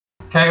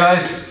Okay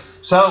guys,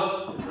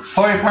 so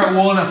 40 part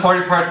 1 and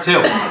 40 part 2.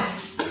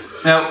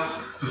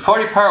 Now,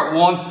 40 part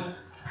 1,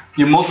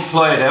 you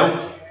multiply it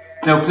out.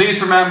 Now please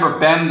remember,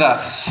 Ben,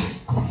 that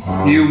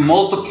you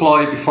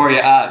multiply before you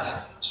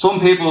add.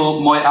 Some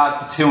people might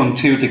add the 2 and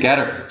 2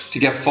 together to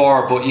get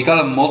 4, but you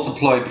got to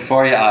multiply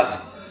before you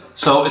add.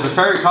 So it's a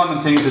very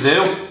common thing to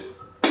do,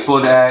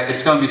 but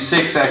it's going to be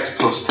 6x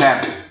plus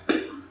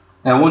 10.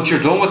 Now once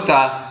you're done with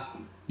that,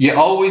 you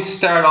always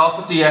start off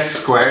with the x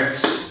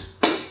squareds.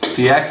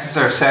 The x's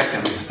are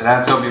seconds, and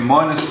that's going to be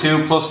minus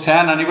 2 plus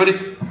 10, anybody?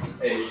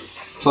 8.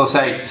 Plus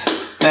 8.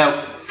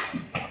 Now,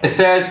 it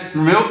says,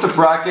 remove the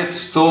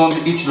brackets,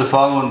 done, each of the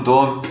following,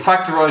 done.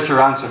 Factorise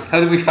your answer.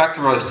 How do we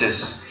factorise this?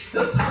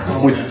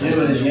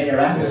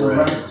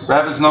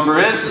 Revan's number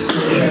is?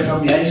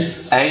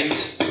 8.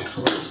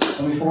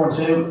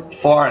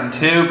 4 and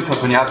 2,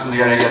 because when you add them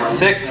together you get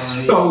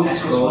 6.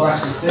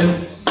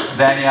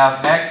 Then you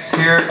have x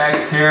here, and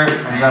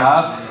you're going to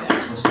have?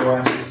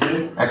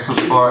 X plus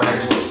 4,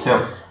 x plus 2.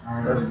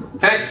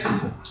 Okay,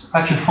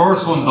 that's your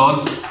first one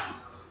done.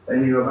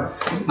 Then you go back.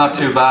 Not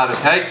too bad,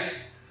 okay?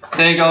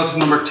 Then you go to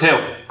number 2.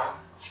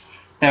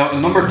 Now,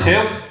 in number 2,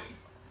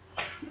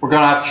 we're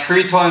going to have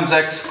 3 times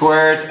x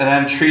squared and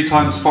then 3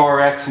 times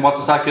 4x, and what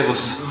does that give us?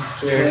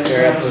 3x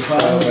squared plus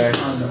 12x.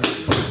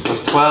 Plus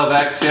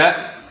 12x,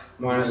 yeah?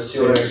 Minus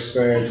 2x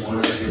squared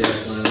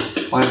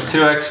Minus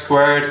 2x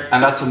squared,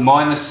 and that's a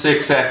minus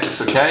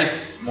 6x,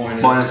 okay?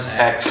 Minus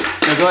x.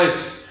 Now guys,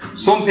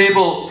 some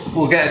people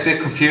will get a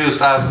bit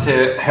confused as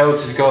to how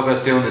to go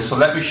about doing this, so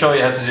let me show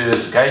you how to do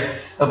this, okay?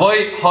 If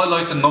I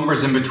highlight the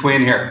numbers in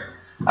between here,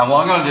 and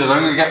what I'm going to do is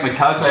I'm going to get my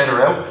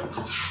calculator out,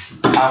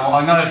 and what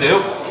I'm going to do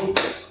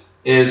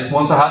is,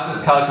 once I have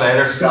this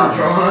calculator,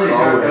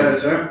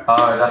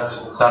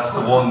 that's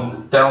the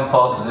one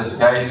downfall to this,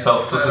 okay?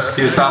 So just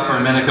excuse that for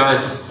a minute,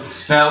 guys.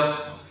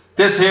 Now,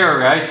 this here,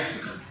 right,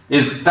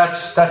 is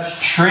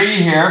that's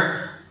 3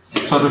 here,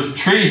 so there's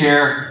 3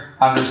 here,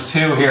 and there's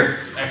 2 here.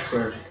 X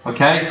squared.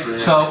 Okay,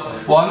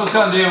 so what I'm just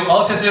going to do,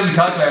 all I have to do with my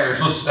calculator is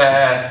just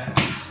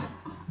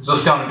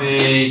going to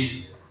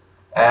be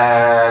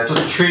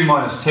just 3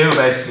 minus 2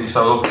 basically.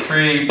 So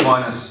 3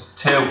 minus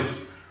 2,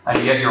 and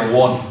you get your 1.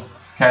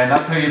 Okay, and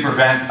that's how you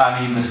prevent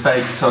any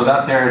mistakes. So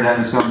that there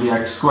then is going to be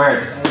x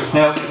squared.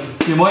 Now,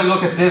 you might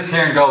look at this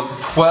here and go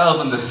 12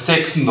 and the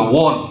 6 and the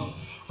 1.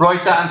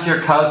 Write that into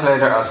your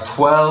calculator as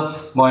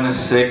 12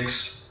 minus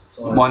 6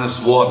 minus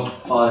 1.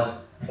 5.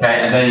 Okay,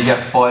 and then you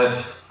get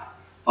 5.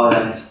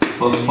 5x.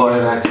 Plus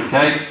 5x,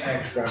 okay?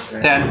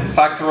 Then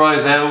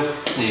factorise out,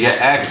 and you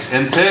get x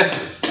into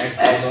X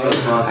plus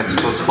 5. x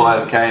plus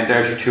 5, okay? And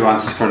there's your 2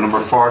 answers for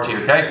number 40,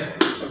 okay?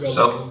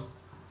 So.